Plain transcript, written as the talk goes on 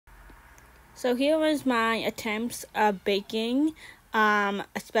So here was my attempts of baking,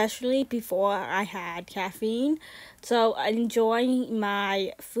 especially before I had caffeine. So I enjoy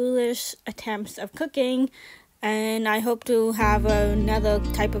my foolish attempts of cooking, and I hope to have another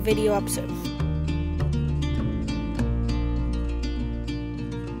type of video up soon.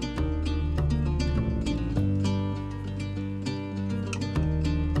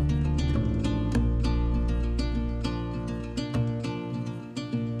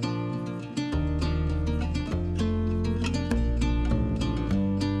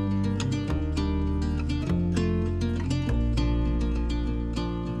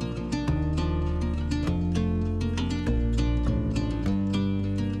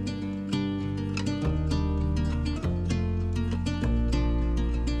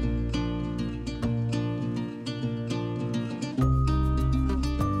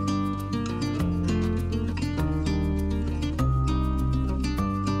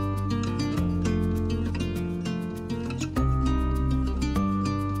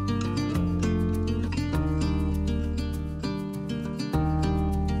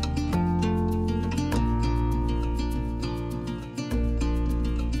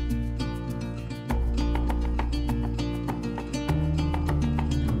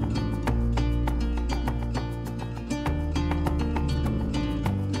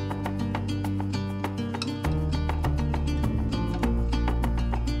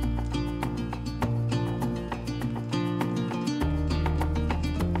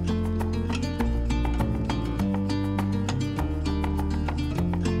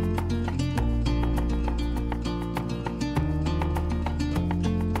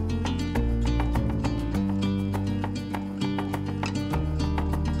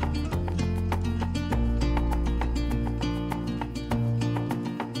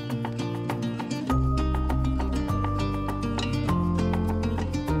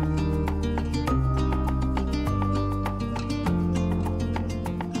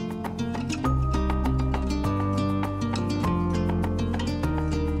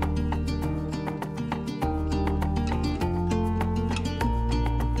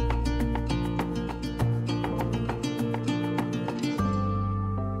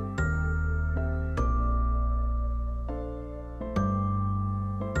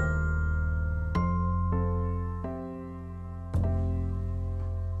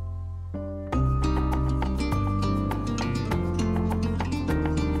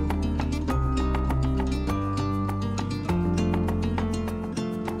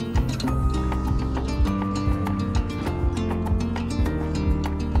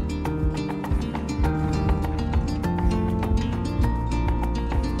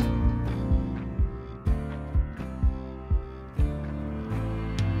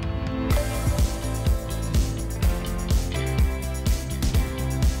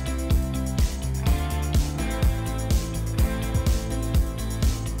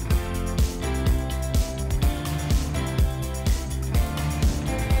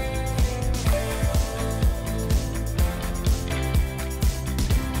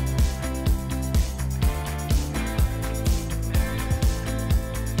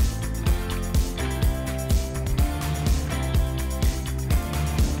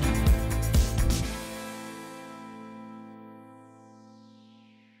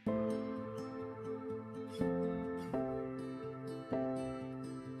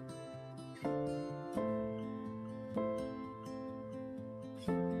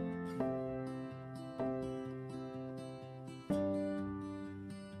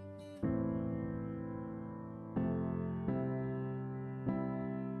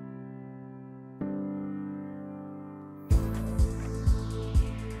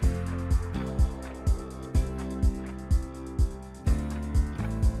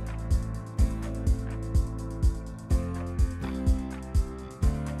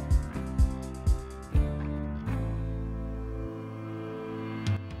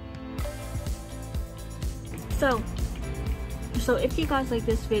 So if you guys like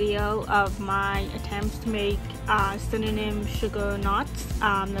this video of my attempts to make cinnamon sugar knots,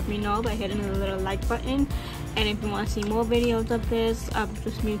 let me know by hitting the little like button. And if you want to see more videos of this,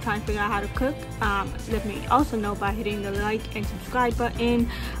 just me trying to figure out how to cook, let me also know by hitting the like and subscribe button.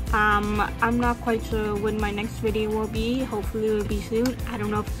 I'm not quite sure when my next video will be. Hopefully it will be soon. I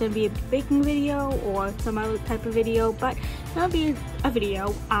don't know if it's going to be a baking video or some other type of video, but it'll be a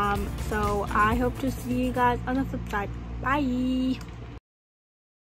video. So I hope to see you guys on the flip side. Bye!